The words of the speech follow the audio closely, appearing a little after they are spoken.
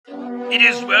It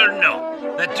is well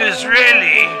known that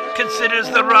Disraeli considers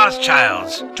the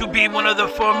Rothschilds to be one of the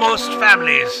foremost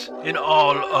families in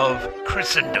all of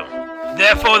Christendom.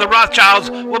 Therefore, the Rothschilds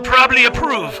will probably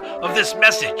approve of this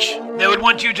message. They would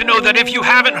want you to know that if you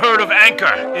haven't heard of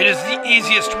Anchor, it is the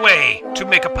easiest way to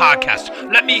make a podcast.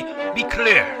 Let me be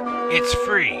clear. It's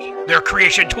free. There are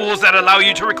creation tools that allow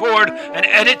you to record and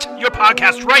edit your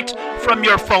podcast right from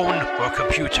your phone or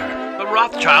computer. The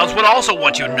Rothschilds would also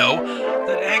want you to know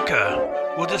that Anchor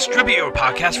will distribute your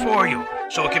podcast for you,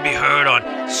 so it can be heard on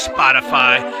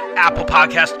Spotify, Apple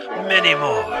Podcasts, many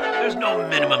more. There's no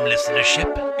minimum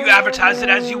listenership. You advertise it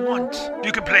as you want.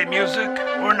 You can play music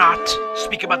or not.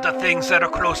 Speak about the things that are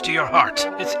close to your heart.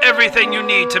 It's everything you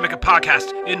need to make a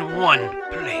podcast in one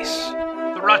place.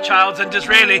 The Rothschilds and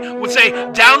Disraeli would say,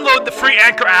 download the free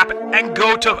Anchor app and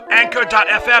go to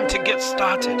anchor.fm to get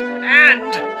started.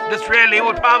 And Disraeli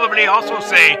would probably also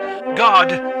say,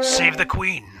 God save the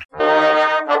Queen.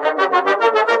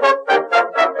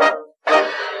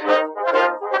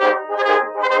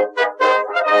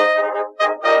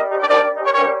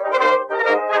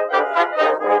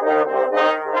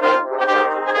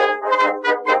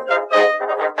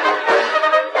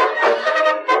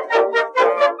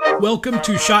 Welcome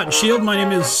to Shot and Shield. My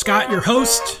name is Scott, your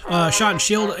host. Shot and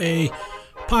Shield, a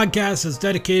podcast that's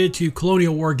dedicated to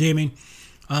colonial wargaming.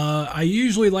 I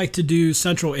usually like to do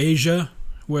Central Asia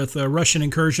with a Russian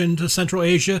incursion to Central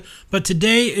Asia, but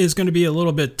today is going to be a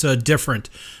little bit different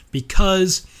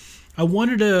because I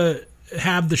wanted to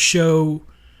have the show.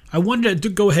 I wanted to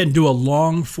go ahead and do a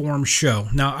long form show.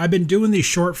 Now, I've been doing these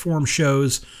short form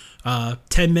shows.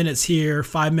 10 minutes here,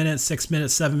 5 minutes, 6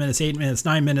 minutes, 7 minutes, 8 minutes,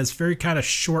 9 minutes, very kind of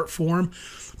short form.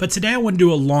 But today I want to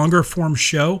do a longer form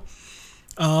show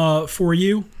for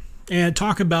you and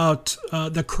talk about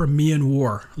the Crimean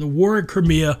War. The war in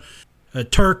Crimea,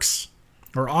 Turks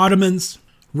or Ottomans,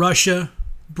 Russia,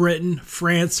 Britain,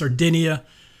 France, Sardinia,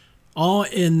 all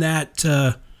in that,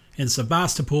 in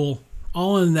Sebastopol,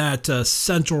 all in that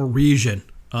central region,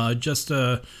 just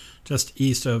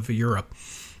east of Europe.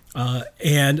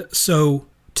 And so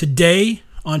today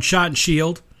on Shot and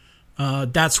Shield,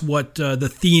 that's what the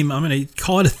theme, I'm going to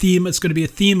call it a theme. It's going to be a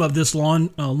theme of this long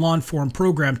form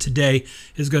program today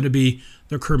is going to be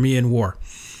the Crimean War.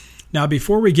 Now,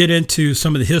 before we get into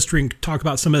some of the history and talk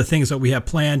about some of the things that we have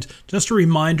planned, just a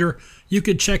reminder, you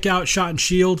could check out Shot and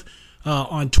Shield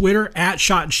on Twitter at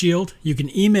Shot and Shield. You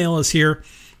can email us here,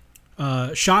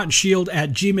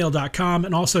 shotandshield@gmail.com,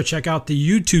 and also check out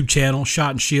the YouTube channel,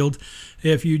 Shot and Shield.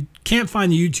 If you can't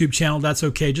find the YouTube channel, that's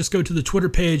okay. Just go to the Twitter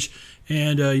page,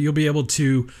 and you'll be able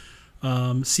to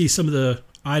see some of the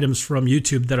items from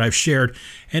YouTube that I've shared.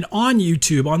 And on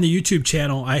YouTube, on the YouTube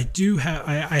channel, I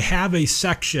have a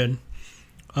section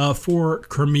for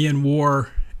Crimean War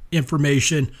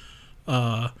information,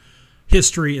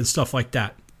 history, and stuff like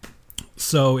that.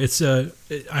 So I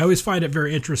always find it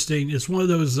very interesting. It's one of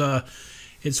those.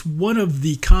 It's one of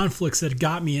the conflicts that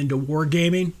got me into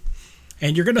wargaming.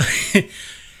 And you're gonna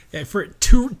for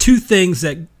two things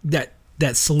that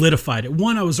solidified it.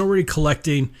 One, I was already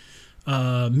collecting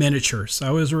miniatures. I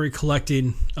was already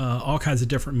collecting all kinds of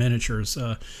different miniatures.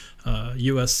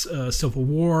 U.S. Civil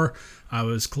War. I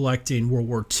was collecting World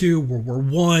War II, World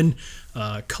War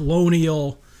I,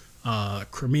 colonial,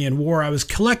 Crimean War. I was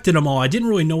collecting them all. I didn't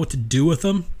really know what to do with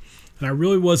them, and I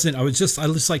really wasn't. I just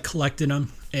like collecting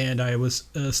them, and I was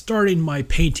starting my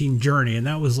painting journey, and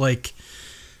that was like.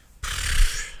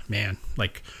 Man,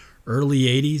 like early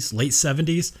 80s, late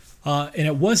 70s. And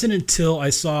it wasn't until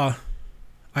I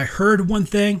heard one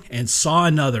thing and saw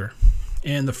another.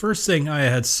 And the first thing I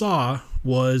had saw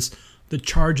was the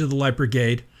Charge of the Light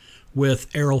Brigade with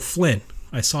Errol Flynn.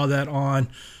 I saw that on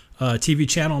a TV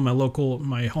channel in my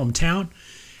hometown.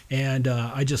 And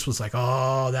I just was like,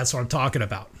 oh, that's what I'm talking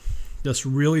about. Just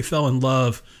really fell in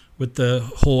love with the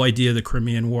whole idea of the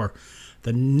Crimean War.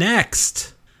 The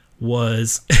next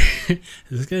was, I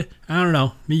don't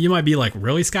know, you might be like,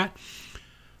 really, Scott?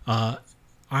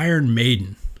 Iron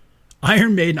Maiden. I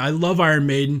love Iron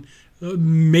Maiden.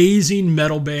 Amazing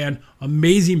metal band.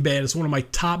 Amazing band. It's one of my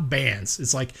top bands.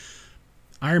 It's like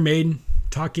Iron Maiden,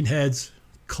 Talking Heads,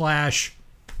 Clash,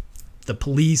 The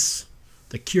Police,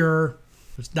 The Cure.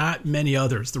 There's not many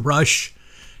others. The Rush,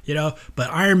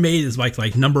 but Iron Maiden is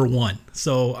like number one.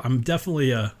 So I'm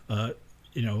definitely up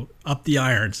the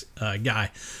irons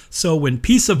guy. So when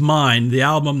Peace of Mind, the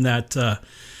album that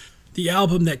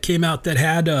came out that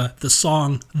had the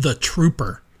song The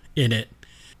Trooper in it,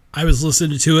 I was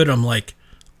listening to it. I'm like,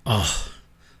 oh,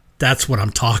 that's what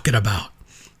I'm talking about.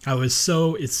 It's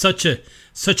such an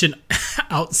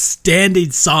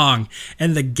outstanding song,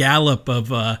 and the gallop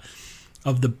of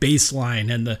of the bass line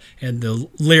and the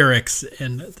lyrics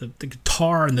and the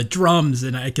guitar and the drums,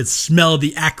 and I could smell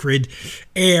the acrid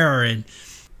air and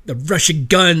the Russian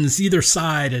guns either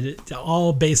side, and it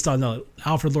all based on the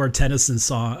Alfred Lord Tennyson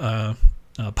song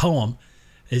poem.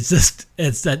 It's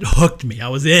that hooked me. I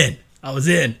was in,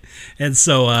 and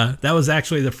so that was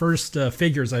actually the first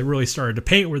figures I really started to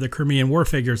paint were the Crimean War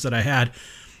figures that I had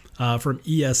from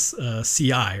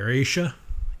ESCI or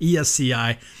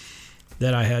ESCI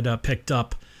that I had picked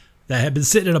up that had been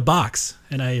sitting in a box,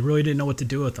 and I really didn't know what to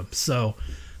do with them. So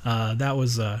that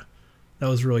was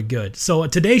really good. So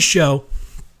today's show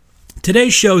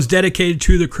is dedicated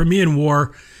to the Crimean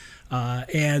War,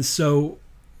 and so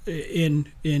in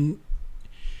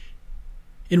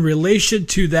relation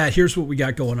to that, here's what we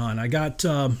got going on. I got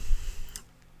I'm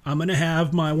going to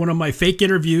have one of my fake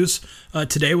interviews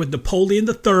today with Napoleon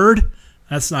III.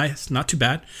 That's nice, not too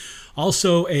bad.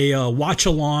 Also a watch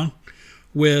along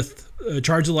with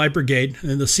Charge of the Light Brigade,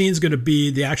 and the scene's going to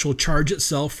be the actual charge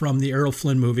itself from the Errol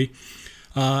Flynn movie.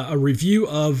 A review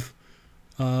of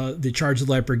the Charge of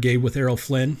the Light Brigade with Errol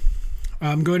Flynn.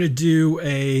 I'm going to do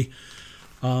a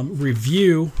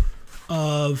review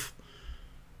of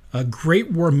Great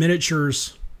War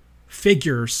miniatures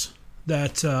figures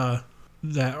that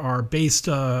are based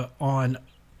on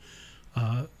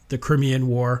the Crimean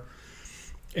War,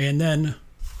 and then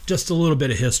just a little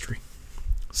bit of history.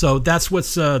 So that's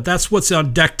what's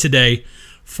on deck today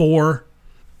for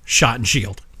Shot and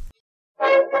Shield.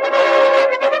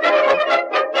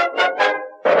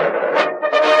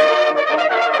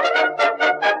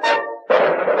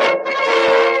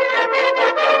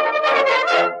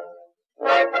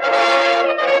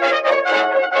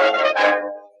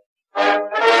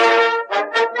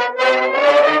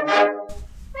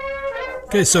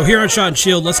 Okay, so here on Shot and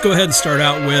Shield, let's go ahead and start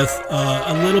out with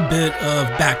a little bit of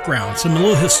background, a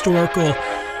little historical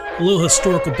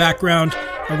background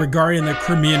regarding the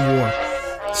Crimean War.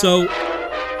 So,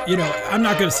 I'm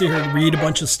not going to sit here and read a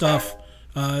bunch of stuff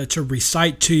to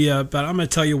recite to you, but I'm going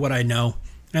to tell you what I know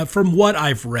from what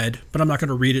I've read. But I'm not going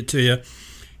to read it to you.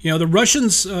 The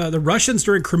Russians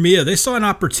during Crimea, they saw an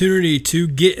opportunity to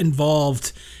get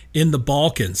involved in the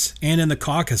Balkans and in the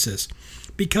Caucasus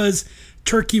because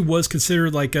Turkey was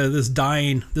considered like this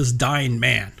dying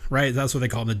man, right? That's what they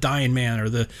call him, the dying man, or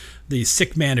the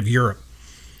sick man of Europe.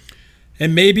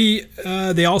 And maybe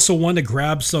they also wanted to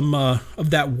grab some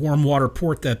of that warm water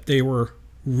port that they were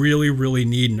really, really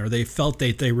needing, or they felt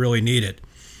that they really needed.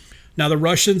 Now the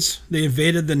Russians, they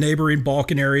invaded the neighboring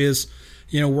Balkan areas,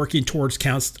 working towards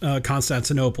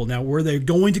Constantinople. Now were they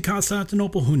going to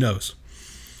Constantinople? Who knows?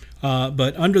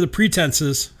 But under the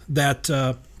pretenses that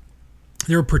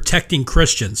they were protecting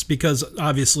Christians, because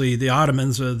obviously the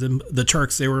Ottomans, the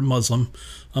Turks, they were a Muslim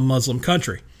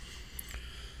country.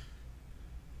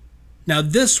 Now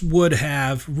this would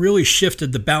have really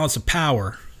shifted the balance of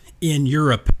power in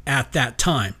Europe at that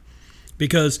time,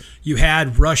 because you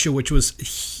had Russia, which was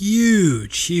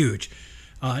huge,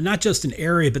 not just an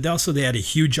area, but also they had a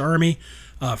huge army.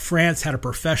 France had a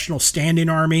professional standing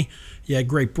army. You had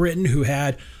Great Britain, who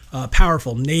had a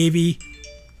powerful navy.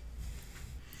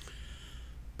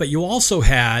 But you also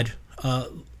had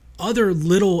other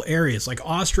little areas like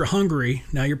Austria-Hungary.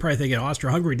 Now you're probably thinking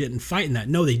Austria-Hungary didn't fight in that.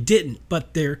 No, they didn't,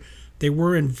 but they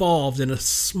were involved in a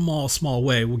small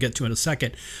way. We'll get to in a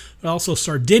second. But also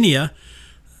Sardinia,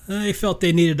 they felt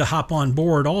they needed to hop on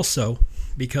board also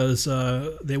because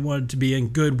they wanted to be in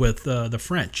good with the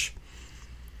French.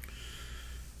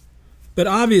 But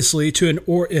obviously,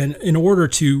 in order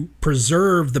to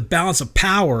preserve the balance of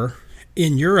power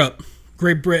in Europe,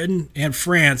 Great Britain and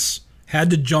France had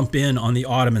to jump in on the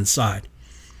Ottoman side.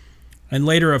 And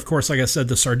later, of course, like I said,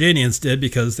 the Sardinians did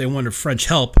because they wanted French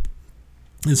help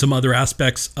in some other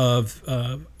aspects of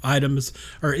items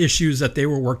or issues that they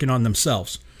were working on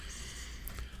themselves.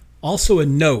 Also a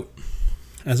note,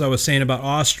 as I was saying about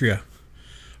Austria,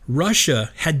 Russia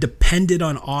had depended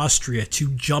on Austria to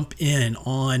jump in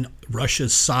on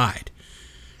Russia's side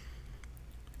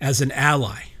as an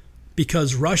ally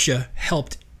because Russia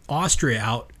helped Austria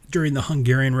out during the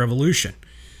Hungarian Revolution,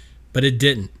 but it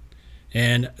didn't.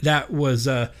 And that was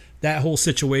that whole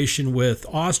situation with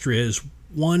Austria is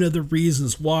one of the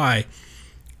reasons why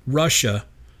Russia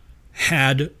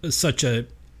had such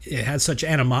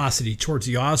animosity towards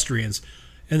the Austrians,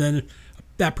 and then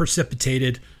that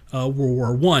precipitated World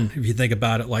War I, if you think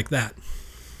about it like that.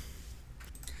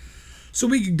 So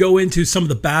we could go into some of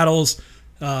the battles,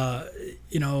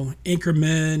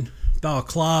 Inkerman,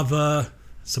 Balaclava,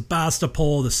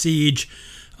 Sebastopol, the siege,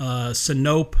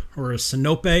 Sinope or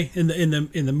Sinope.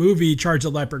 In the movie Charge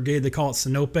of the Light Brigade, they call it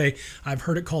Sinope. I've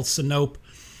heard it called Sinope.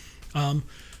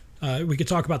 We could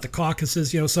talk about the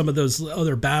Caucasus, some of those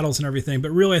other battles and everything.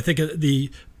 But really, I think the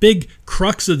big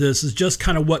crux of this is just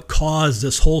kind of what caused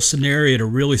this whole scenario to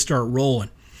really start rolling.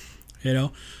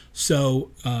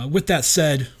 So with that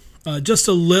said, just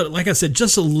a little, like I said,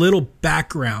 just a little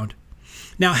background.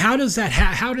 Now, how does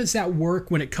that work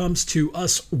when it comes to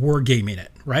us wargaming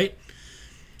it, right?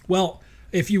 Well,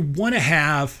 if you want to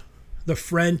have the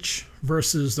French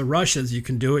versus the Russians, you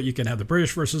can do it. You can have the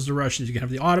British versus the Russians. You can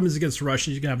have the Ottomans against the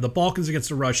Russians. You can have the Balkans against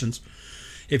the Russians.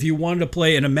 If you wanted to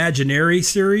play an imaginary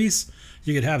series,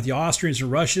 you could have the Austrians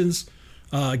and Russians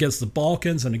against the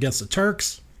Balkans and against the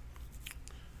Turks.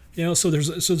 So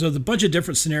there's a bunch of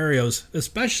different scenarios,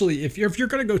 especially if you're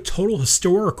going to go total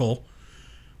historical,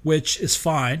 which is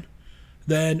fine.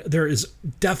 Then there is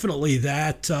definitely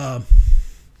that.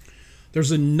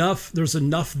 There's enough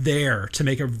there to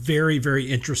make a very,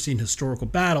 very interesting historical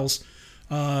battles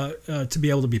to be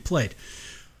able to be played.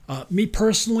 Me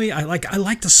personally, I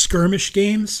like the skirmish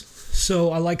games,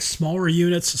 so I like smaller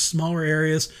units, smaller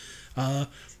areas,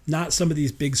 not some of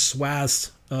these big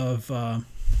swaths of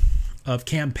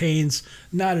campaigns.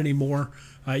 Not anymore.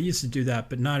 I used to do that,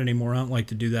 but not anymore. I don't like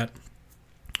to do that.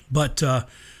 But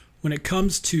when it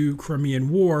comes to Crimean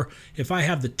War, if I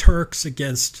have the Turks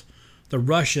against the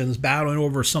Russians battling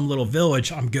over some little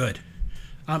village, I'm good.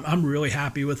 I'm really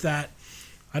happy with that.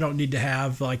 I don't need to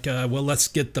have let's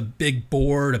get the big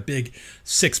board, a big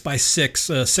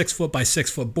 6x6, 6 foot by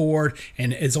 6 foot board,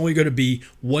 and it's only going to be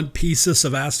one piece of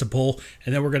Sevastopol,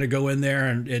 and then we're going to go in there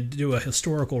and do a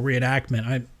historical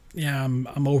reenactment.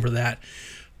 I'm over that,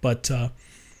 but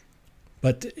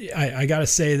I got to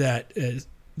say that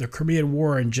the Crimean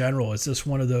War in general is just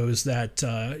one of those that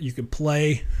you can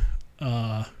play.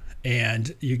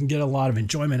 And you can get a lot of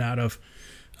enjoyment out of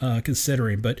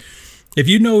considering. But if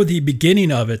you know the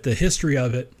beginning of it, the history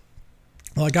of it,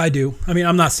 like I do,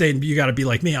 I'm not saying you got to be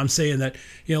like me. I'm saying that,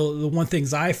 the one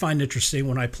things I find interesting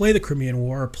when I play the Crimean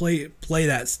War or play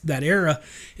that era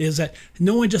is that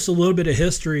knowing just a little bit of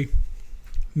history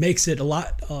makes it a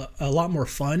lot more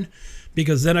fun,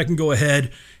 because then I can go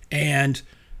ahead and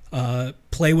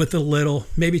play with it a little,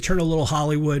 maybe turn a little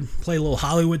Hollywood, play a little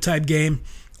Hollywood type game,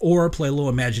 or play a little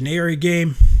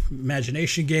imagination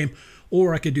game,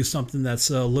 or I could do something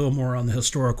that's a little more on the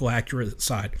historical accurate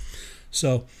side.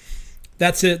 So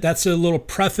that's it. That's a little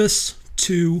preface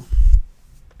to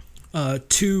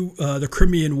the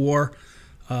Crimean War.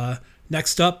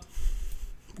 Next up,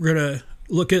 we're going to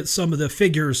look at some of the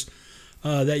figures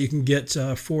that you can get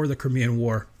for the Crimean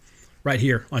War right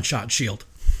here on Shot and Shield.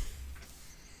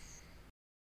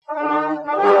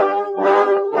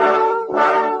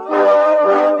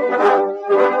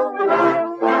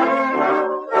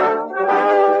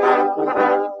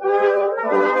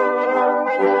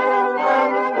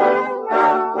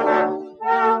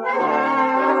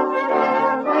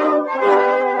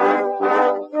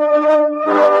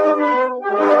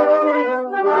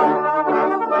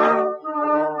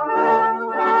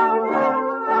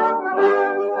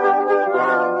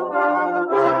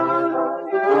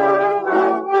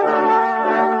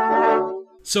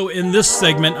 So in this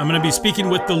segment, I'm going to be speaking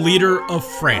with the leader of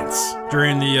France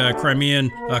during the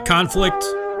Crimean conflict,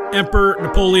 Emperor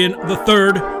Napoleon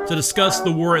III, to discuss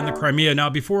the war in the Crimea. Now,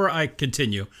 before I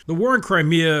continue, the war in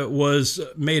Crimea was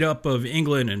made up of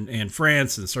England and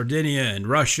France and Sardinia and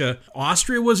Russia.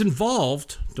 Austria was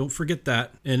involved, don't forget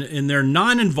that. In their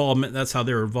non-involvement, that's how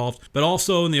they were involved, but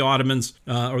also in the Ottomans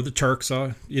or the Turks,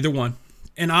 either one.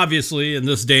 And obviously, in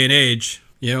this day and age,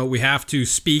 we have to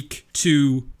speak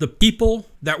to the people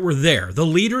that were there, the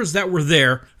leaders that were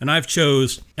there, and I've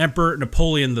chose Emperor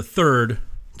Napoleon III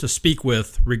to speak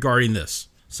with regarding this.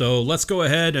 So let's go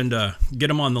ahead and get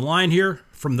him on the line here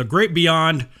from the great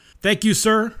beyond. Thank you,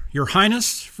 sir, your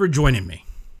highness, for joining me.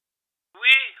 Oui,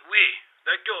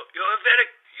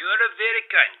 you're very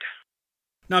kind.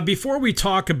 Now, before we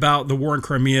talk about the war in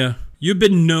Crimea, you've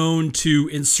been known to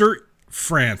insert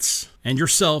France and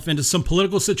yourself into some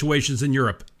political situations in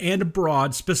Europe and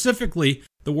abroad, specifically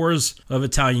the wars of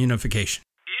Italian unification.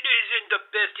 It is in the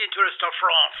best interest of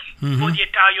France for the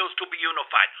Italians to be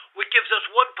unified, which gives us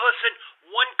one person,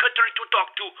 one country to talk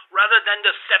to, rather than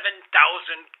the 7,000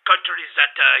 countries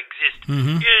that exist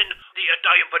in the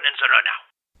Italian peninsula now.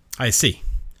 I see.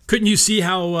 Couldn't you see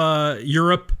how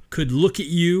Europe could look at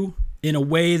you in a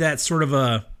way that's sort of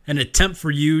an attempt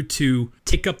for you to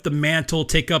take up the mantle,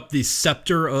 take up the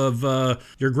scepter of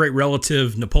your great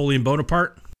relative Napoleon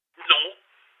Bonaparte? No.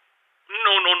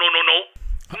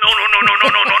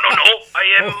 I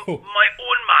am my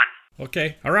own man.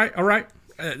 Okay. All right.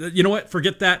 You know what?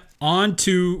 Forget that. On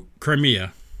to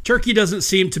Crimea. Turkey doesn't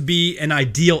seem to be an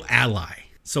ideal ally.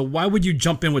 So why would you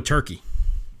jump in with Turkey?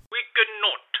 We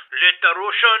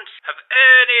Russians have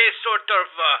any sort of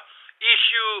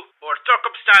issue or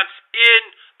circumstance in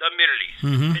the Middle East.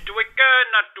 And we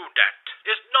cannot do that.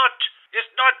 It's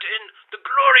not in the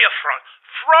glory of France.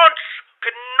 France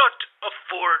cannot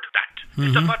afford that.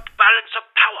 It's about balance of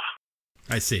power.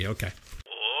 I see, okay.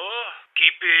 Oh,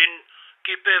 keeping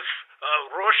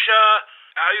Russia,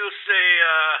 how you say,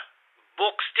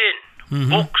 boxed in.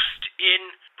 Boxed in.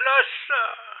 Plus,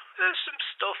 there's some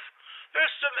stuff.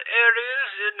 There's some areas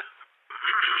in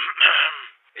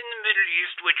in the Middle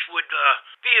East which would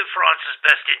be in France's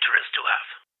best interest to have.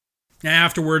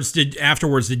 Afterwards,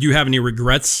 did you have any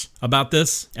regrets about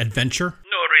this adventure?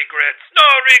 No regrets. No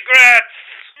regrets.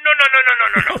 No.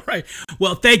 All right.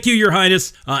 Well, thank you, Your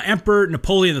Highness. Emperor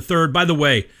Napoleon III. By the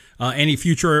way, any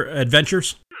future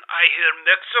adventures? I hear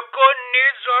Mexico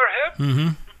needs our help.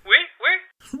 Oui.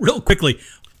 Real quickly,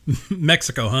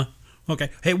 Mexico, huh? Okay.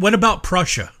 Hey, what about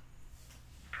Prussia?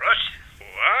 Prussia?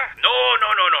 What? No.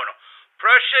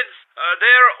 Prussians,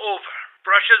 they're over.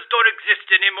 Prussians don't exist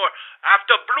anymore.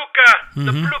 After Blucher,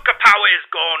 the Blucher power is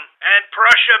gone, and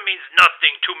Prussia means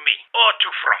nothing to me or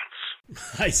to France.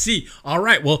 I see. All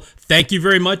right. Well, thank you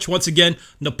very much. Once again,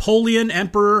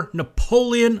 Emperor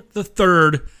Napoleon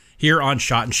III here on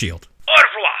Shot and Shield. Au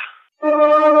revoir.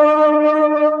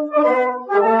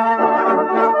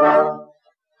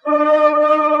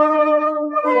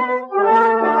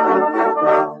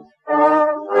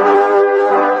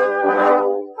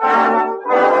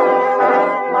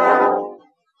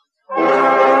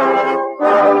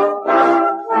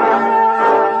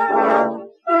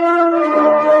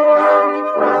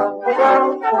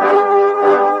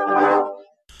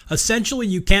 Essentially,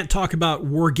 you can't talk about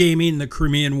Wargaming the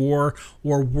Crimean War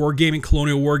or Wargaming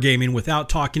Colonial Wargaming without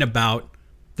talking about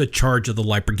the Charge of the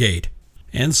Light Brigade.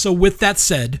 And so with that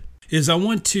said, I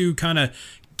want to kind of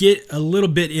get a little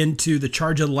bit into the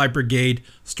Charge of the Light Brigade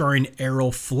starring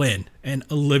Errol Flynn and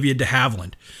Olivia de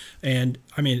Havilland. And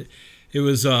I mean, it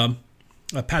was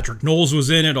Patrick Knowles was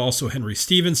in it, also Henry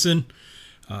Stevenson,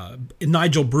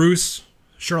 Nigel Bruce,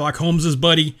 Sherlock Holmes's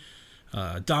buddy,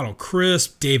 Donald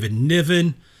Crisp, David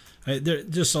Niven. They're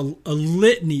just a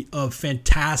litany of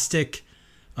fantastic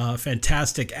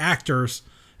actors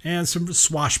and some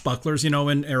swashbucklers,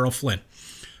 in Errol Flynn.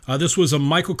 This was a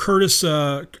Michael Curtiz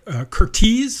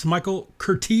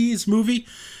movie.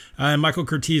 And Michael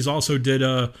Curtiz also did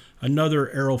another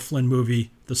Errol Flynn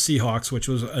movie, The Seahawks, which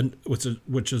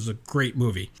is a great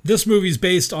movie. This movie is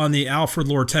based on the Alfred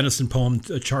Lord Tennyson poem,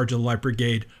 The Charge of the Light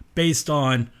Brigade, based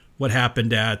on what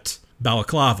happened at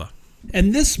Balaclava.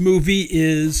 And this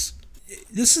is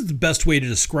the best way to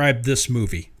describe this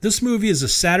movie. This movie is a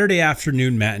Saturday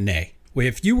afternoon matinee. Where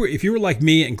if you were like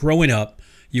me and growing up,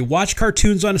 you watch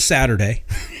cartoons on a Saturday.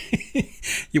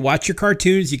 You watch your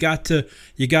cartoons. You got to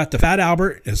Fat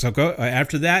Albert. And so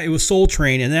after that, it was Soul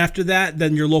Train, and after that,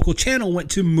 then your local channel went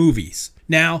to movies.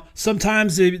 Now,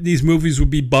 sometimes these movies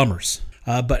would be bummers,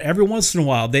 but every once in a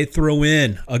while, they throw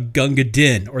in a Gunga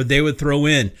Din, or they would throw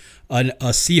in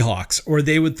a Seahawks, or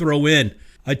they would throw in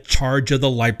a Charge of the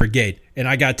Light Brigade. And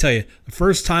I got to tell you, the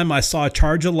first time I saw a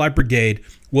Charge of the Light Brigade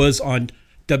was on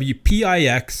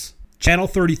WPIX, Channel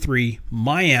 33,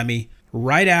 Miami,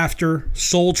 right after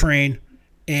Soul Train,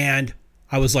 and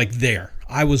I was like there.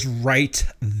 I was right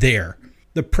there.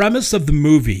 The premise of the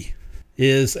movie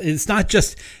is, it's not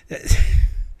just...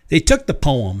 They took the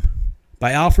poem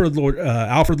by Alfred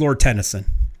Lord Tennyson,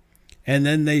 and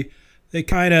then they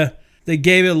gave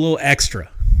it a little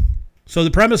extra. So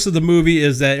the premise of the movie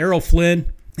is that Errol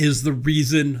Flynn is the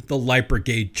reason the Light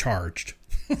Brigade charged.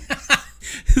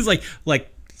 It's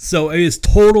so it is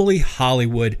totally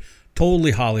Hollywood.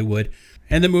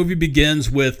 And the movie begins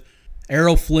with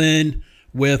Errol Flynn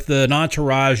with an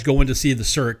entourage going to see the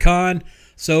Surat Khan.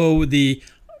 So the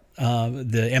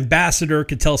ambassador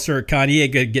could tell Surat Khan he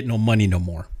ain't gonna get no money no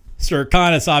more. Surat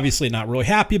Khan is obviously not really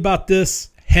happy about this.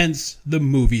 Hence, the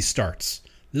movie starts.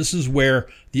 This is where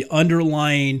the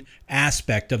underlying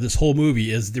aspect of this whole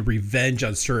movie is the revenge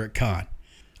on Surat Khan.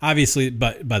 Obviously,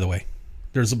 but by the way,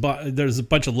 there's a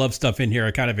bunch of love stuff in here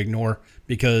I kind of ignore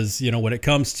because when it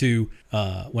comes to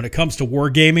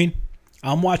wargaming,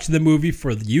 I'm watching the movie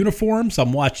for the uniforms,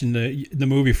 I'm watching the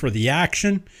movie for the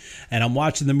action, and I'm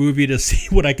watching the movie to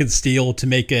see what I can steal to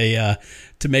make a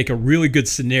really good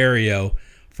scenario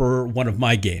for one of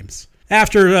my games.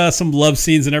 After some love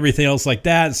scenes and everything else like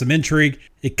that, and some intrigue,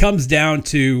 it comes down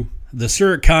to the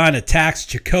Surat Khan attacks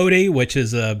Chakotay, which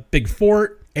is a big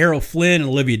fort. Errol Flynn and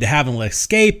Olivia de Havilland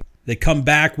escape. They come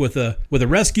back with a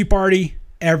rescue party.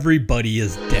 Everybody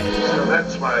is dead. So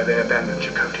that's why they abandoned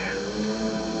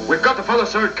Chakotay. We've got to follow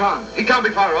Surat Khan. He can't be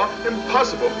far off.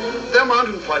 Impossible. They're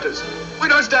mountain fighters. We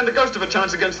don't stand a ghost of a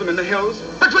chance against them in the hills.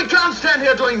 But we can't stand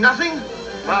here doing nothing.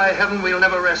 By heaven, we'll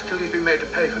never rest till he's been made to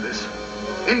pay for this.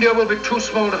 India will be too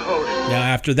small to hold him. Now,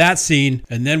 after that scene,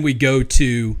 and then we go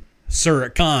to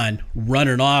Surat Khan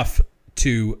running off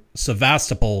to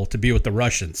Sevastopol to be with the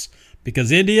Russians.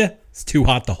 Because India is too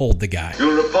hot to hold the guy.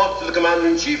 You'll report to the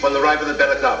Commander-in-Chief on the arrival at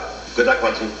Balaclava. Good luck,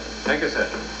 Watson. Thank you, sir.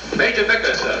 Major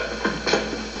Becker, sir.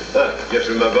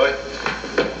 Jeffrey, my boy.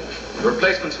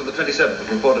 Replacements for the 27th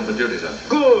have reported for duty, sir.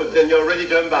 Good, then you're ready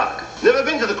to embark. Never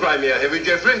been to the Crimea, have you,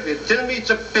 Jeffrey? They tell me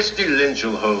it's a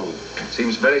pestilential hole.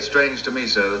 Seems very strange to me,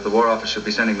 sir, that the War Office should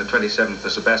be sending the 27th to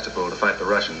Sebastopol to fight the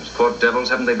Russians. Poor devils,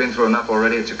 haven't they been through enough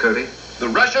already at Chakotay? The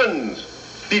Russians!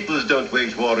 Peoples don't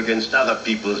wage war against other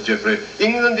peoples, Jeffrey.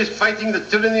 England is fighting the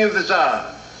tyranny of the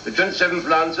Tsar. The 27th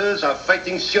Lancers are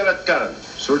fighting Surat Khan.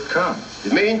 Surat Khan?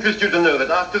 It may interest you to know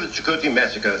that after the Chakotay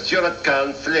massacre, Surat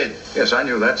Khan fled. Yes, I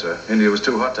knew that, sir. India was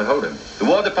too hot to hold him. The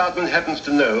War Department happens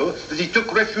to know that he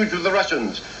took refuge with the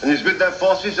Russians and is with their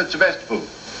forces at Sevastopol.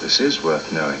 This is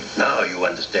worth knowing. Now you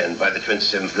understand why the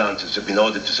 27th Lancers have been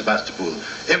ordered to Sebastopol.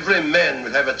 Every man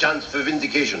will have a chance for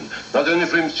vindication, not only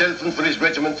for himself and for his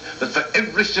regiment, but for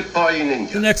every sepoy in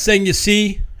India. The next thing you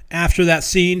see after that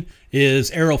scene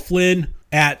is Errol Flynn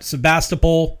at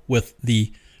Sebastopol with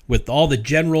all the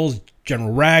generals,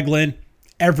 General Raglan,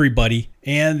 everybody,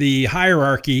 and the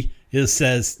hierarchy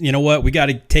says, you know what, we got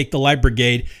to take the Light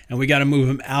Brigade and we got to move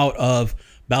them out of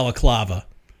Balaclava,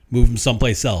 move them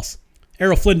someplace else.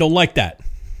 Errol Flynn don't like that.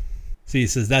 So he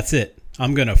says, that's it.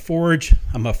 I'm gonna forge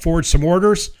some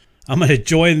orders. I'm gonna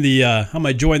join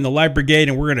the Light Brigade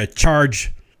and we're gonna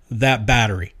charge that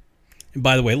battery. And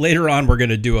by the way, later on we're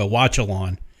gonna do a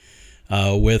watch-along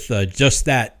with just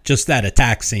that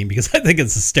attack scene because I think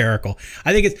it's hysterical.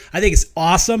 I think it's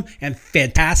awesome and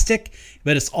fantastic,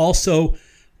 but it's also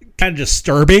kind of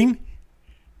disturbing,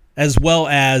 as well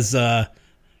as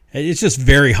it's just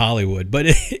very Hollywood. But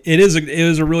it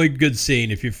is a really good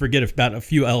scene if you forget about a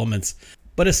few elements.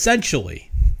 But essentially,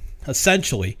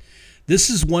 this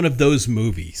is one of those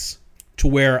movies to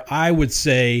where I would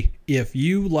say if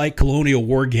you like colonial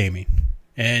wargaming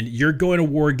and you're going to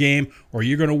war game or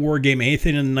you're going to war game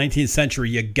anything in the 19th century,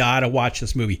 you got to watch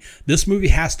this movie. This movie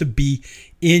has to be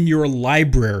in your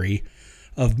library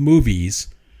of movies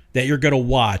that you're going to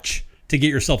watch to get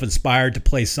yourself inspired to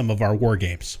play some of our war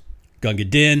games. Gunga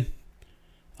Din,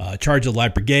 Charge of the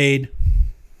Light Brigade.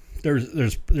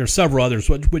 There's several others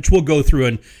which we'll go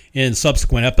through in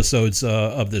subsequent episodes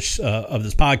of this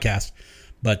podcast.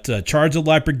 But Charge of the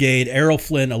Light Brigade, Errol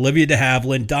Flynn, Olivia de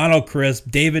Havilland, Donald Crisp,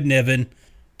 David Niven,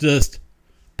 just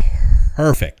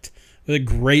perfect. A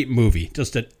great movie,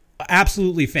 just an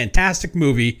absolutely fantastic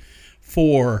movie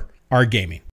for our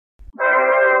gaming.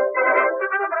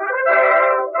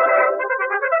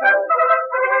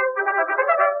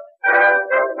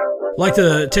 I'd like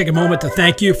to take a moment to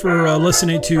thank you for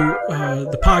listening to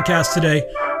the podcast today,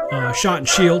 Shot and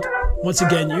Shield. Once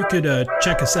again, you could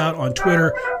check us out on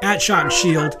Twitter at Shot and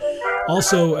Shield,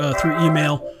 also through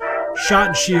email,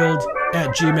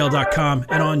 shotandshield@gmail.com,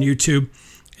 and on YouTube.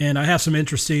 And I have some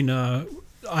interesting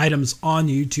items on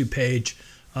the YouTube page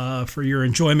for your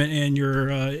enjoyment and your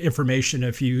information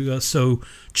if you so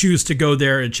choose to go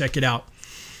there and check it out.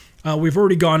 We've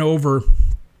already gone over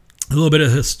a little bit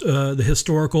of the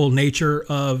historical nature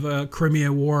of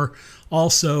Crimean War.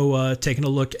 Also taking a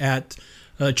look at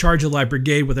Charge of the Light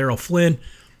Brigade with Errol Flynn.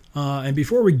 And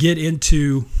before we get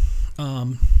into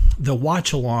the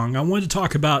watch-along, I wanted to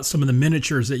talk about some of the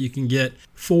miniatures that you can get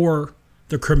for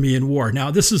the Crimean War.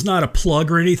 Now, this is not a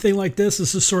plug or anything like this.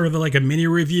 This is sort of like a mini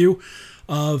review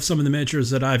of some of the miniatures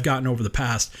that I've gotten over the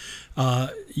past.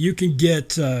 You can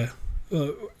get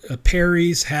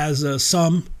Perry's has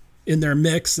some in their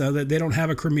mix. That they don't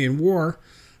have a Crimean War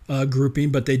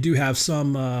grouping, but they do have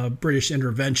some British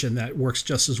intervention that works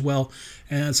just as well,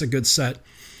 and it's a good set.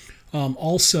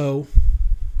 Also,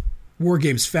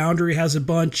 Wargames Foundry has a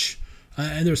bunch,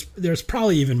 and there's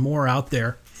probably even more out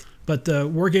there. But the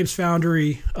Wargames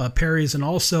Foundry, Perry's, and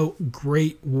also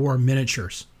Great War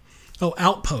Miniatures. Oh,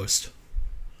 Outpost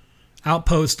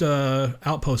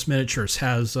Miniatures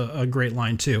has a great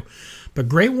line too. But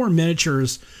Great War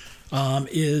Miniatures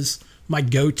is my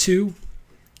go-to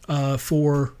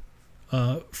for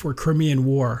Crimean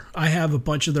War. I have a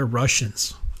bunch of their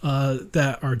Russians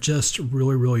that are just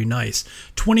really, really nice.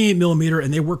 28 millimeter,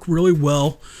 and they work really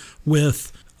well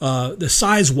with the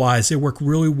size-wise. They work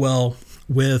really well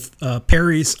with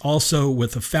Perry's, also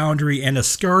with the Foundry and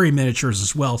Ascari miniatures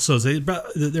as well. So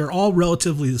they're all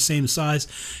relatively the same size.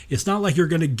 It's not like you're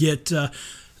going to get a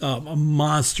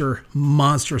monster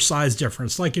size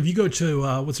difference. Like if you go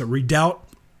to Redoubt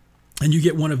and you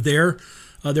get one of their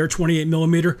They're 28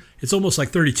 millimeter. It's almost like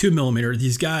 32 millimeter.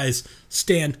 These guys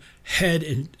stand head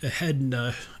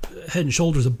and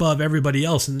shoulders above everybody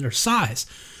else in their size,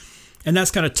 and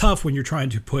that's kind of tough when you're trying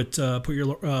to put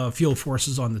your field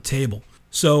forces on the table.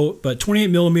 So, but 28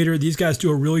 millimeter, these guys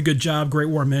do a really good job. Great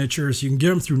War Miniatures. You can get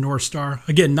them through North Star.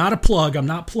 Again, not a plug. I'm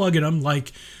not plugging them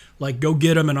like go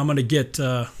get them, and I'm gonna get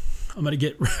a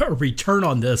return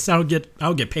on this. I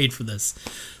don't get paid for this.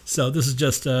 So this is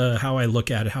just how I look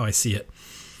at it, how I see it.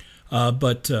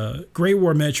 But Great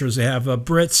War Miniatures, they have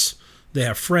Brits, they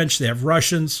have French, they have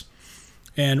Russians.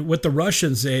 And with the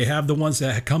Russians, they have the ones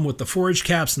that come with the forage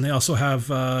caps, and they also have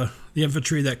the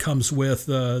infantry that comes with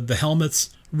the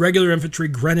helmets. Regular infantry,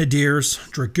 grenadiers,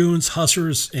 dragoons,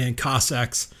 hussars, and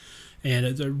Cossacks. And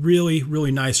it's a really,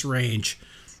 really nice range.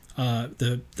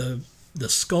 The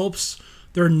sculpts,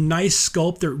 they're a nice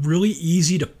sculpt. They're really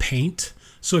easy to paint.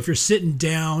 So if you're sitting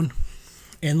down,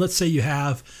 and let's say you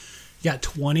got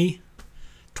 20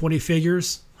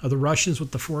 figures of the Russians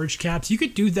with the forage caps, you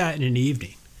could do that in an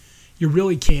evening. You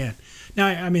really can. Now,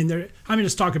 I'm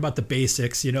just talking about the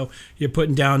basics. You know, you're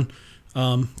putting down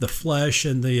the flesh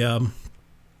and the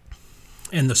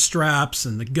straps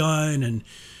and the gun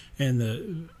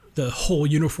and the whole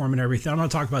uniform and everything. I'm not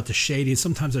talking about the shading.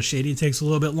 Sometimes the shading takes a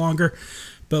little bit longer,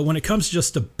 but when it comes to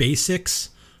just the basics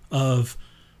of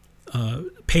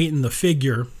painting the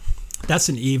figure, that's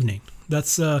an evening.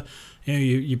 That's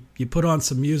you put on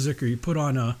some music, or you put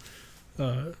on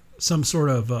some sort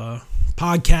of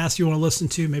podcast you want to listen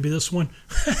to, maybe this one,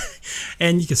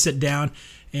 and you can sit down,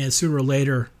 and sooner or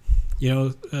later,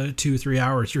 2-3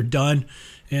 hours, you're done,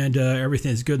 and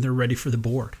everything's good, and they're ready for the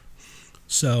board.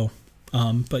 So,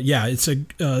 but yeah, it's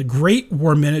a great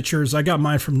War Miniatures. I got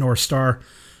mine from North Star.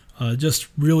 Just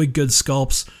really good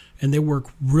sculpts, and they work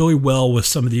really well with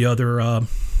some of the other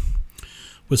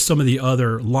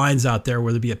lines out there,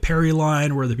 whether it be a Perry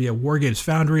line, whether it be a Wargames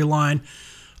Foundry line.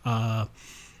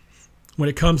 When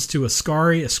it comes to a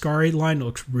Ascari line, it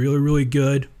looks really, really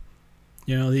good.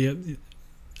 The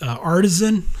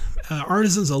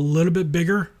Artisan's a little bit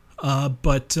bigger,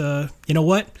 but you know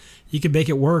what? You can make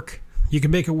it work. You can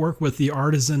make it work with the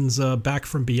Artisan's Back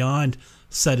from Beyond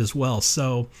set as well.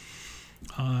 So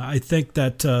I think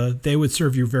that they would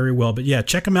serve you very well. But yeah,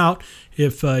 check them out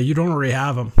if you don't already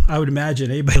have them. I would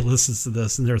imagine anybody listens to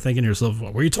this and they're thinking to yourself,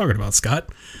 what are you talking about, Scott?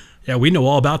 Yeah, we know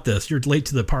all about this. You're late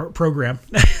to the program.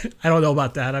 I don't know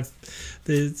about that.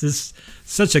 This is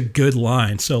such a good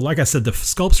line. So like I said, the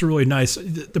sculpts are really nice.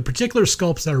 The particular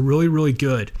sculpts that are really, really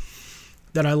good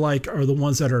that I like are the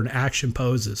ones that are in action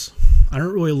poses. I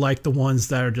don't really like the ones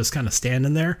that are just kind of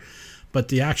standing there, but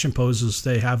the action poses,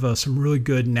 they have some really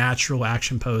good natural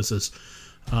action poses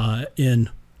in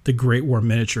the Great War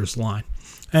Miniatures line.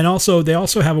 And also, they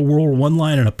also have a World War I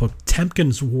line and a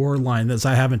Potemkin's War line that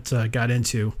I haven't got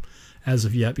into as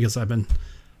of yet, because I've been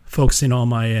focusing all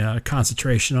my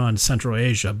concentration on Central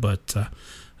Asia. But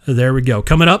there we go.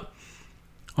 Coming up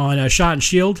on Shot and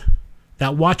Shield,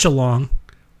 that watch along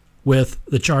with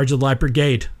the Charge of the Light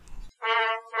Brigade.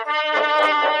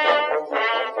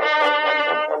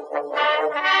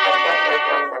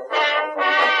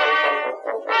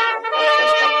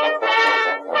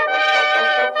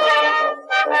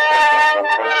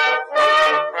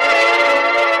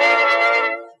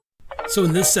 So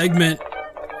in this segment,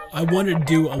 I wanted to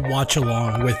do a watch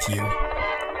along with you.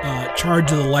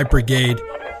 Charge of the Light Brigade.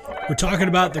 We're talking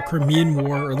about the Crimean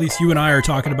War, or at least you and I are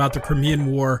talking about the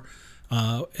Crimean War,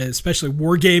 especially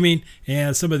wargaming,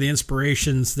 and some of the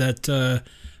inspirations that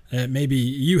maybe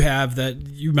you have that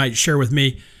you might share with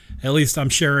me. At least I'm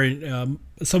sharing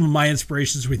some of my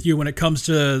inspirations with you when it comes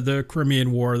to the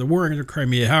Crimean War, the war in the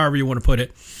Crimea, however you want to put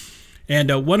it. And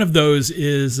one of those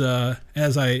is,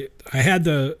 as I had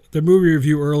the movie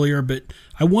review earlier, but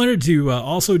I wanted to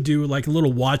also do like a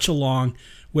little watch along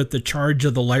with the Charge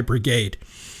of the Light Brigade.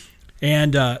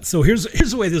 And so here's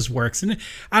the way this works. And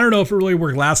I don't know if it really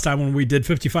worked last time when we did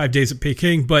 55 Days at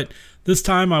Peking, but this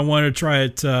time I want to try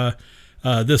it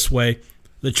this way.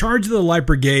 The Charge of the Light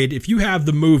Brigade, if you have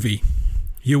the movie,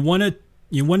 you want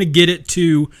to get it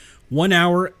to 1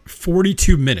 hour,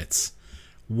 42 minutes.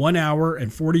 1 hour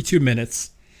and 42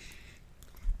 minutes.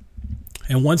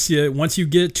 And once you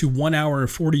get to 1 hour and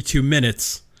 42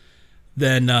 minutes,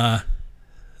 then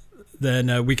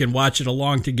we can watch it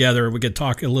along together. We could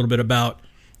talk a little bit about,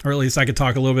 or at least I could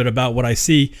talk a little bit about what I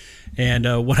see and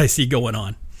what I see going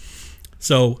on.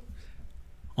 So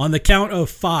on the count of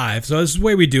 5, so this is the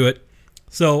way we do it.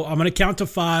 So I'm going to count to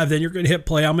 5, then you're going to hit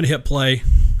play, I'm going to hit play,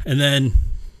 and then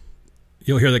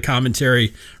you'll hear the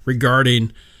commentary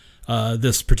regarding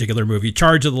this particular movie.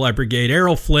 Charge of the Light Brigade,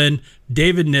 Errol Flynn,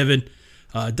 David Niven,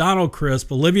 Donald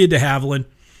Crisp, Olivia de Havilland.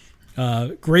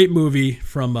 Great movie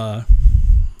from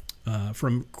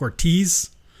Cortez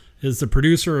is the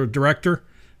producer or director.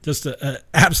 Just an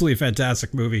absolutely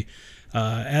fantastic movie.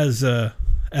 As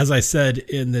I said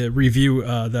in the review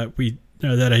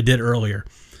that I did earlier.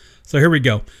 So here we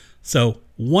go. So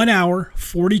 1 hour,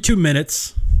 42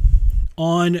 minutes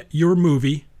on your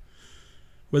movie,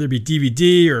 whether it be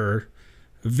DVD or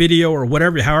video or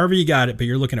whatever, however you got it, but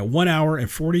you're looking at 1 hour and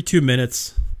 42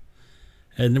 minutes,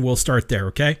 and then we'll start there,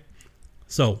 okay?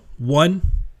 So 1,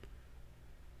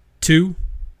 2,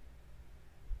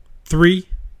 3,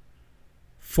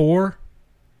 4,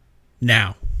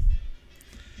 now.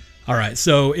 All right,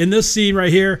 so in this scene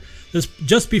right here, this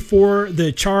just before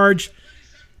the charge,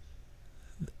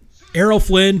 Errol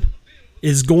Flynn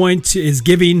is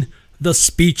giving the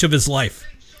speech of his life,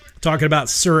 talking about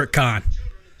Surat Khan.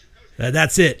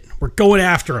 That's it. We're going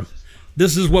after him.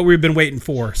 This is what we've been waiting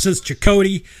for since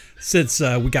Chakotay, since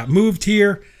we got moved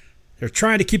here. They're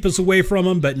trying to keep us away from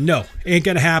him, but no, ain't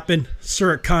gonna happen.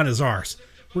 Surat Khan is ours.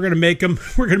 We're gonna make him.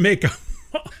 We're gonna make him.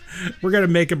 We're gonna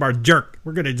make him our jerk.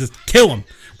 We're gonna just kill him.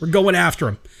 We're going after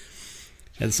him.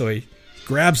 And so he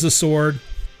grabs the sword,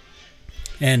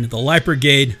 and the Light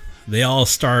Brigade, they all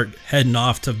start heading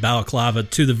off to Balaclava,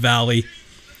 to the valley.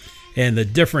 And the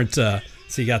different, so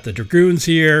you got the Dragoons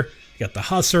here, you got the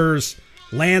Hussars,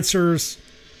 Lancers.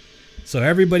 So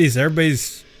everybody's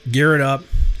gearing up.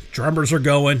 Drummers are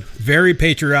going. Very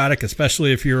patriotic,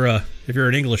 especially if you're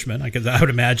an Englishman, I would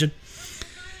imagine.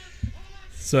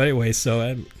 So anyway,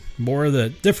 more of the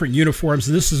different uniforms.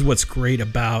 And this is what's great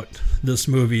about this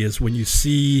movie is when you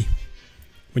see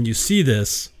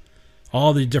this,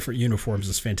 all the different uniforms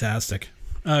is fantastic.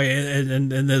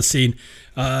 And this scene,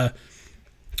 Errol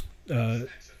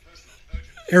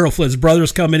Flynn's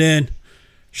brother's coming in,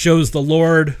 shows the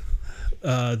Lord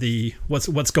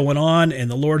what's going on, and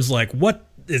the Lord's like,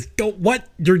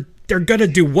 they're gonna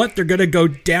do what? They're gonna go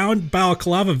down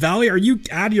Balaclava Valley? Are you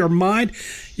out of your mind?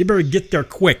 You better get there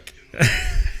quick.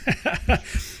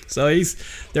 So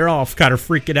they're all kind of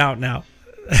freaking out now.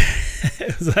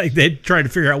 It's like they're trying to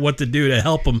figure out what to do to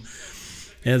help them,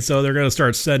 and so they're gonna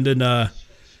start sending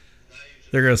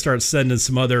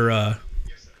some other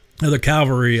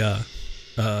cavalry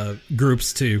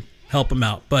groups to help them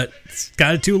out. But it's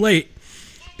kind of too late,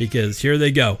 because here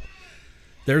they go.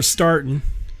 They're starting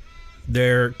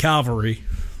their cavalry,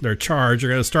 their charge.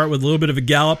 They're going to start with a little bit of a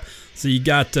gallop. So you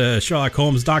got Sherlock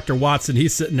Holmes, Dr. Watson.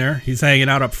 He's sitting there. He's hanging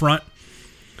out up front.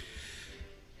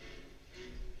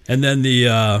 And then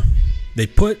they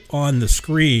put on the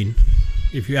screen,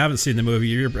 if you haven't seen the movie,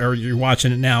 you're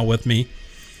watching it now with me,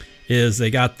 is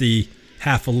they got the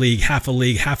half a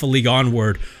league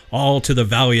onward, all to the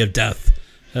Valley of Death,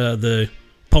 the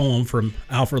poem from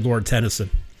Alfred Lord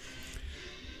Tennyson.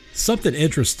 Something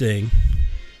interesting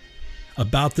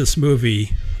about this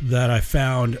movie that I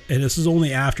found, and this is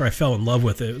only after I fell in love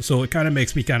with it, so it kind of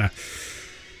makes me kind of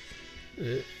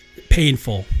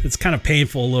painful. It's kind of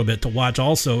painful a little bit to watch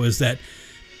also, is that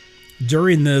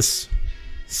during this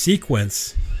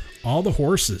sequence, all the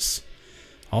horses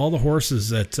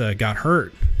that got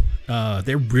hurt,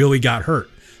 they really got hurt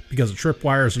because of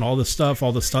tripwires and all this stuff,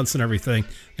 all the stunts and everything.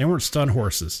 They weren't stun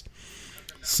horses.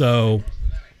 So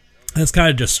it's kind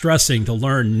of distressing to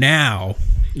learn now,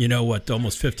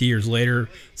 almost 50 years later,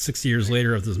 60 years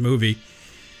later of this movie,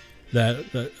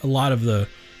 that a lot of the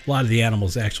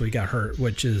animals actually got hurt,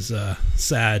 which is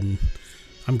sad. And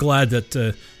I'm glad that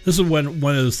this is one of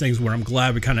those things where I'm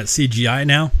glad we kind of CGI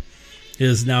now.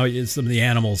 Is some of the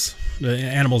animals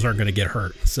aren't going to get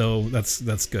hurt, so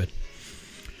that's good.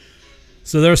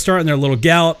 So they're starting their little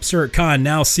gallop. Surat Khan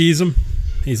now sees them.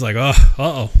 He's like,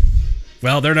 uh-oh.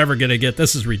 Well, they're never going to get,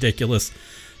 this is ridiculous.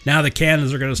 Now the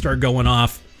cannons are going to start going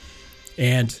off.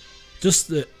 And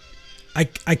just I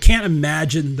can't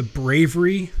imagine the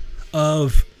bravery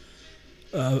of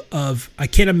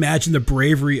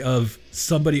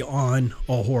somebody on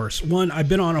a horse. One, I've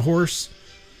been on a horse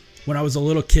when I was a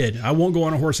little kid. I won't go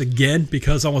on a horse again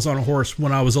because I was on a horse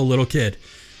when I was a little kid.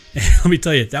 And let me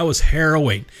tell you, that was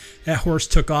harrowing. That horse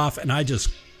took off, and I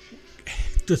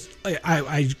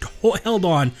held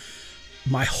on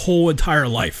my whole entire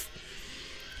life.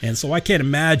 And so I can't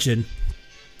imagine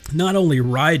not only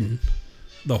riding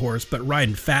the horse, but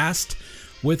riding fast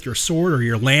with your sword or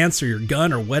your lance or your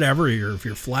gun or whatever, your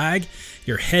flag.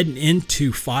 You're heading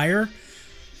into fire.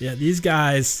 Yeah, these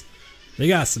guys, they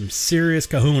got some serious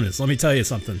kahunas. Let me tell you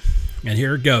something. And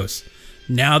here it goes.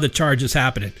 Now the charge is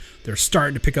happening. They're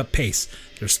starting to pick up pace.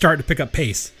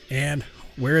 And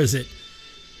where is it?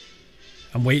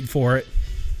 I'm waiting for it.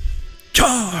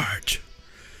 Charge!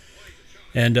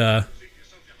 And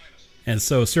And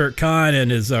so Sirk Khan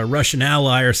and his Russian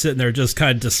ally are sitting there just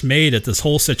kind of dismayed at this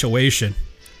whole situation.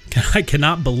 I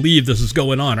cannot believe this is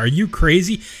going on. Are you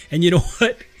crazy? And you know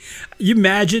what? You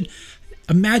imagine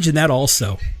that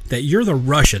also, that you're the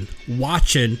Russian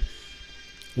watching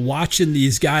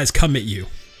these guys come at you.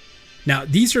 Now,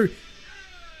 these are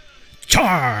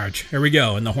charge. Here we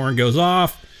go. And the horn goes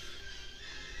off.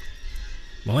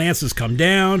 The lances come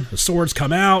down. The swords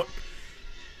come out.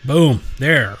 Boom.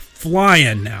 They're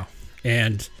flying now.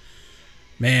 And,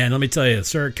 man, let me tell you,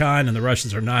 Sirk Khan and the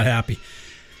Russians are not happy.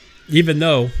 Even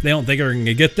though they don't think they're going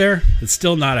to get there, it's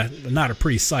still not a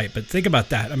pretty sight. But think about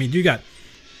that. I mean, you got,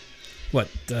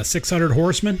 600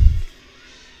 horsemen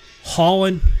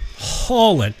hauling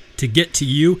to get to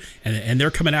you, and they're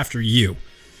coming after you.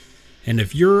 And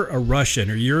if you're a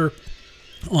Russian or you're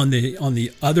on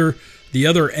the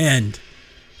other end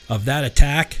of that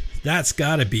attack, that's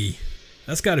got to be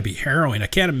harrowing. I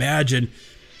can't imagine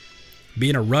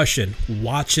being a Russian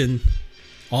watching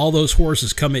all those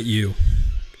horses come at you,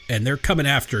 and they're coming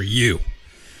after you.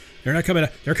 They're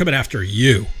coming after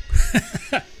you.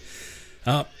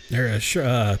 There's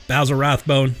Basil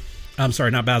Rathbone. I'm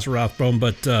sorry, not Basil Rathbone,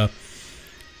 but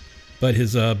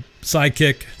his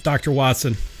sidekick, Dr.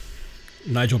 Watson,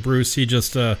 Nigel Bruce. He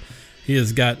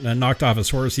has got knocked off his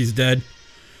horse. He's dead.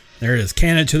 There it is.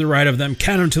 Cannon to the right of them,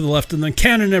 cannon to the left of them,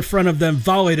 cannon in front of them,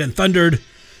 volleyed and thundered.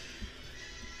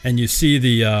 And you see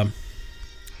the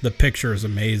picture is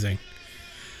amazing.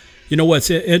 You know what's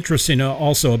interesting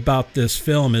also about this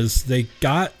film is they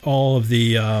got all of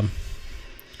the,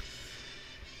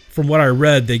 from what I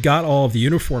read, they got all of the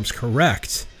uniforms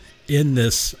correct in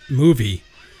this movie.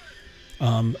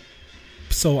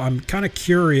 So I'm kind of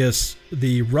curious.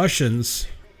 The Russians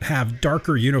have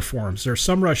darker uniforms. There are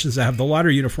some Russians that have the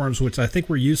lighter uniforms, which I think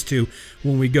we're used to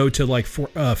when we go to like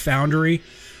Foundry,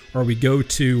 or we go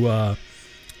to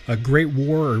a Great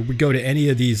War, or we go to any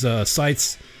of these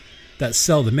sites that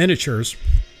sell the miniatures.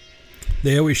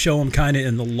 They always show them kind of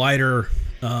in the lighter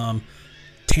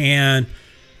tan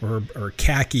or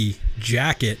khaki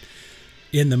jacket.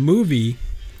 In the movie,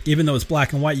 even though it's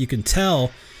black and white, you can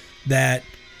tell that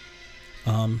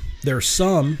there's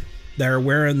some that are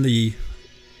wearing the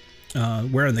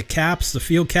caps, the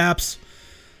field caps,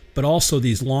 but also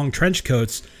these long trench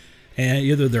coats, and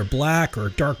either they're black or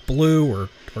dark blue or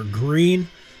green.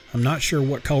 I'm not sure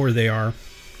what color they are,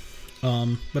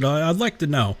 but I'd like to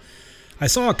know. I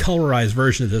saw a colorized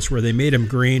version of this where they made them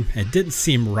green. It didn't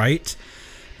seem right,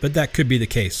 but that could be the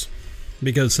case,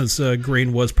 because since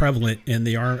green was prevalent in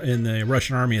the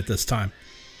Russian army at this time.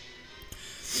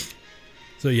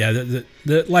 So yeah, the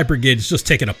Light Brigade is just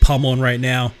taking a pummeling right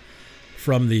now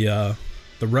from the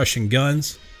Russian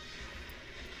guns.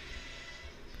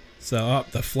 So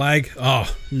the flag.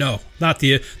 Oh no, not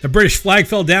the British flag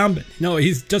fell down. But no,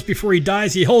 he's just before he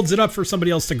dies, he holds it up for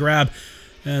somebody else to grab,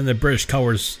 and the British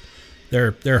colors,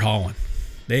 they're hauling.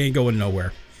 They ain't going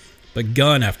nowhere. But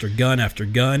gun after gun after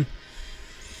gun.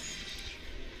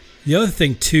 The other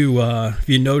thing too, if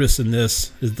you notice in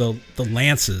this, is the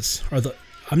lances are the.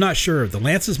 I'm not sure. The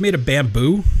lances made of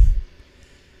bamboo.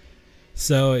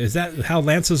 So is that how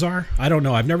lances are? I don't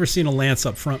know. I've never seen a lance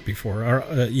up front before, or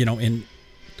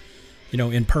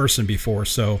in person before.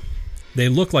 So they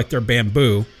look like they're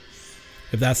bamboo.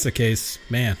 If that's the case,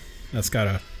 man, I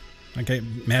can't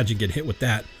imagine getting hit with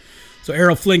that. So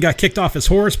Errol Flynn got kicked off his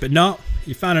horse, but no,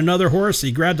 he found another horse.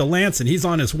 He grabbed a lance and he's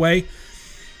on his way.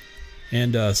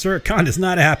 And Sirk Khan is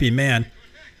not a happy man.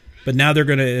 But now they're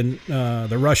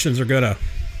the Russians are gonna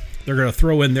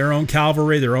throw in their own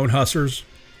cavalry, their own hussars,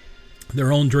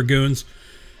 their own dragoons,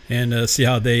 and see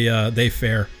how they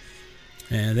fare.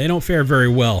 And they don't fare very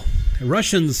well. The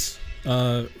Russians,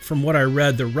 from what I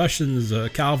read, the Russians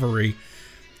cavalry,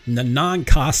 the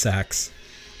non-Cossacks,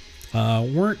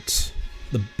 weren't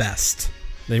the best.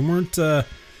 They weren't the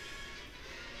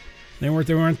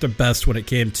best when it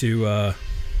came to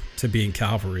being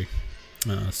cavalry.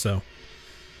 So.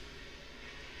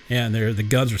 And the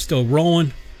guns are still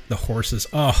rolling. The horses,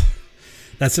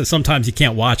 that's it. Sometimes you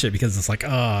can't watch it because it's like,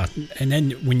 and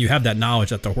then when you have that knowledge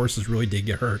that the horses really did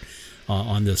get hurt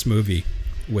on this movie,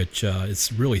 which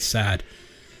is really sad.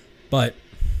 But,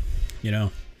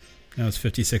 that was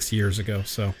 50, 60 years ago.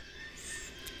 So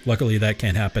luckily that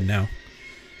can't happen now.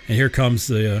 And here comes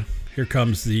the it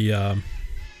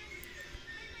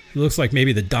looks like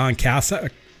maybe the Don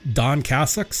Cossacks. I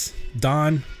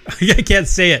can't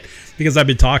say it because I've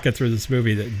been talking through this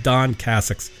movie. The Don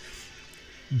Cossacks.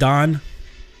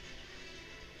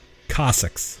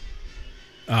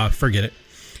 Forget it.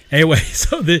 Anyway,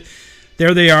 so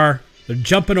there they are. They're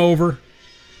jumping over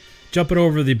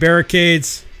the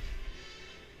barricades.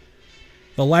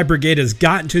 The Light Brigade has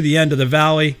gotten to the end of the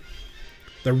valley.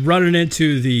 They're running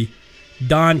into the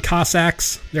Don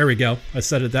Cossacks. There we go. I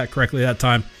said it that correctly that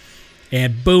time.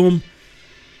 And boom,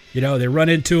 they run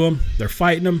into them. They're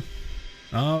fighting them.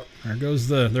 Oh, there goes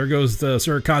the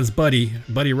Sir Khan's buddy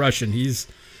Russian. He's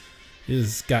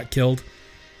got killed.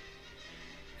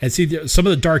 And see some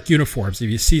of the dark uniforms. If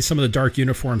you see some of the dark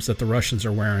uniforms that the Russians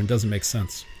are wearing, it doesn't make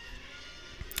sense.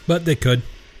 But they could.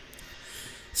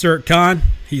 Sir Khan,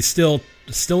 he's still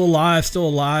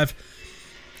alive.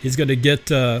 He's going to get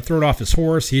thrown off his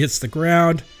horse. He hits the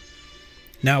ground.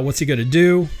 Now, what's he going to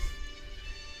do?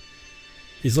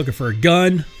 He's looking for a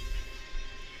gun.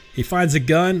 He finds a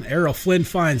gun. Errol Flynn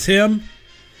finds him.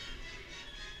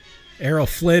 Errol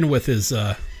Flynn with his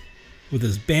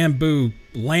bamboo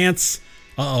lance.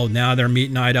 Now they're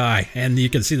meeting eye to eye. And you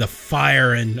can see the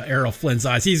fire in Errol Flynn's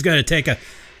eyes. He's going to take a...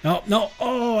 No.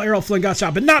 Oh, Errol Flynn got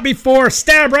shot, but not before.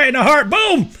 Stab right in the heart.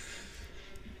 Boom!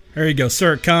 There you go,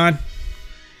 Sir Khan.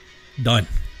 Done.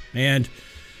 And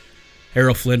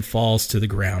Errol Flynn falls to the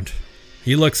ground.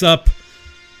 He looks up,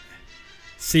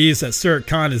 sees that Sir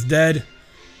Khan is dead,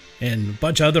 and a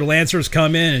bunch of other Lancers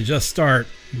come in and just start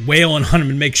wailing on him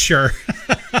and make sure.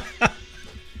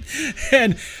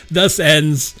 And thus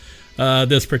ends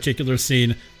this particular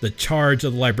scene, the charge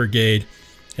of the Light Brigade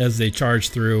as they charge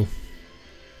through.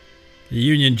 The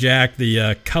Union Jack,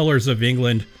 the colors of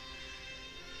England,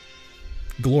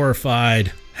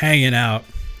 glorified, hanging out.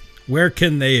 Where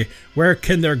can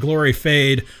their glory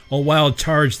fade? A wild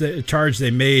charge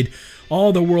they made.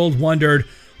 All the world wondered.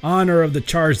 Honor of the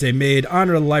charge they made.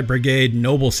 Honor of the Light Brigade.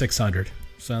 Noble 600.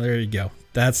 So there you go.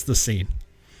 That's the scene.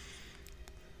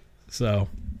 So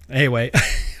anyway,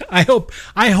 I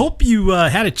hope you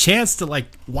had a chance to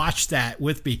watch that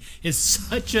with me. It's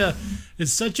such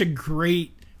a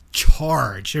great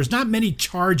charge. There's not many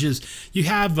charges. You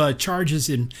have charges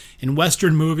in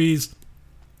Western movies.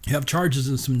 You have charges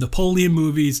in some Napoleon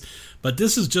movies, but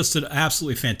this is just an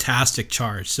absolutely fantastic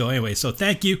charge. So anyway,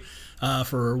 thank you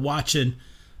for watching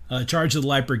Charge of the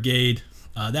Light Brigade,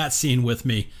 that scene with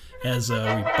me as we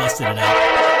busted it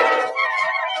out.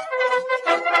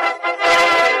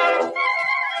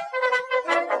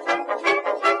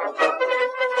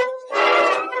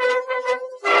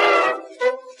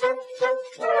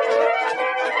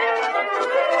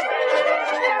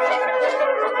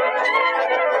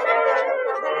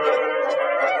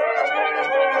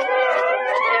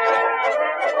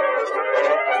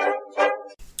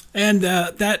 And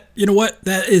that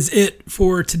is it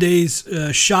for today's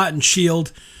Shot and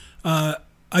Shield.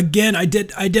 Again, I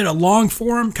did a long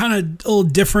form, kind of a little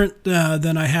different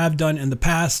than I have done in the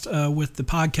past with the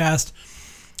podcast.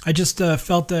 I just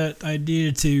felt that I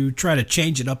needed to try to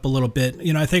change it up a little bit.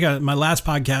 I think my last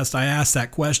podcast I asked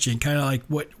that question, kind of like,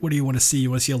 what do you want to see? You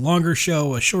want to see a longer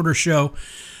show, a shorter show?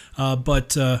 But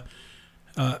the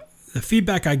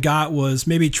feedback I got was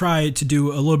maybe try to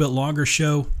do a little bit longer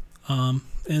show.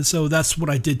 And so that's what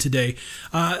I did today.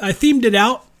 I themed it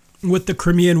out with the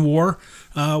Crimean War.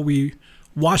 We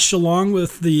watched along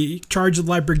with the Charge of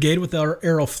the Light Brigade with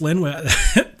Errol Flynn.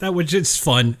 That was just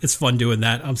fun. It's fun doing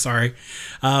that. I'm sorry.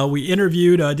 We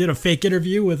did a fake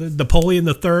interview with Napoleon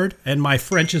III, and my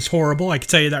French is horrible. I can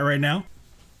tell you that right now.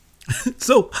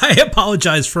 So I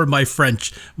apologize for my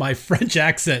French. My French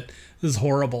accent is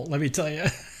horrible, let me tell you.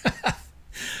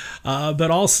 But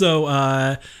also...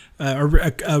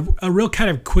 a real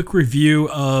kind of quick review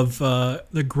of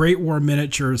the Great War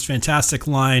Miniatures fantastic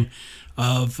line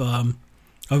of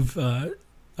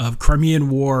Crimean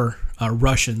War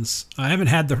Russians. I haven't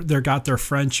had their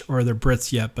French or their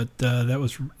Brits yet, but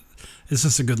it's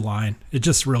just a good line. It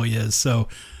just really is. So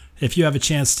if you have a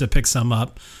chance to pick some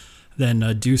up,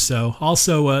 then do so.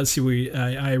 Also,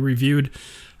 I reviewed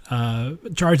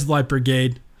Charge of the Light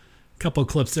Brigade. A couple of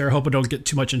clips there. I hope I don't get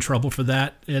too much in trouble for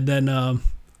that. And then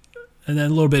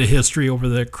a little bit of history over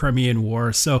the Crimean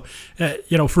War. So,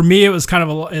 for me, it was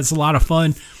it's a lot of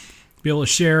fun to be able to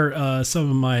share some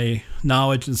of my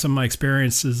knowledge and some of my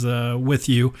experiences with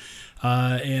you.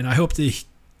 And I hope to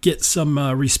get some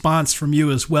response from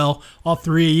you as well, all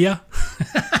three of you.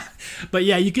 But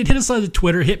yeah, you can hit us on the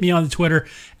Twitter. Hit me on the Twitter,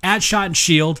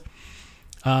 @ShotandShield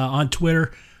on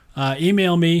Twitter.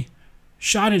 Email me,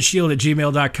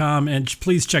 shotandshield@gmail.com. And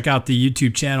please check out the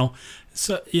YouTube channel.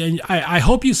 So I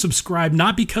hope you subscribe,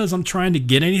 not because I'm trying to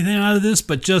get anything out of this,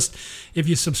 but just if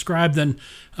you subscribe, then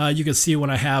you can see when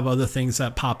I have other things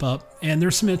that pop up. And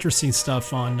there's some interesting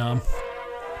stuff on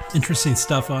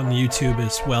YouTube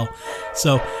as well.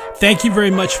 So thank you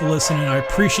very much for listening. I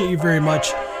appreciate you very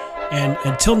much. And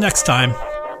until next time,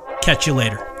 catch you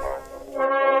later.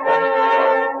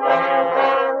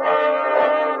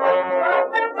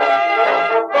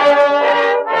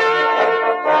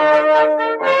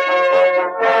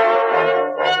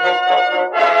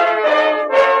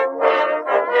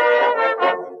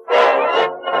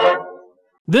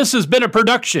 This has been a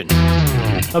production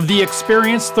of the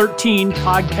Experience 13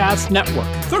 Podcast Network.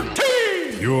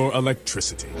 13! Pure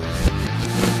electricity.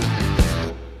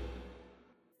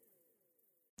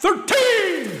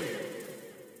 13!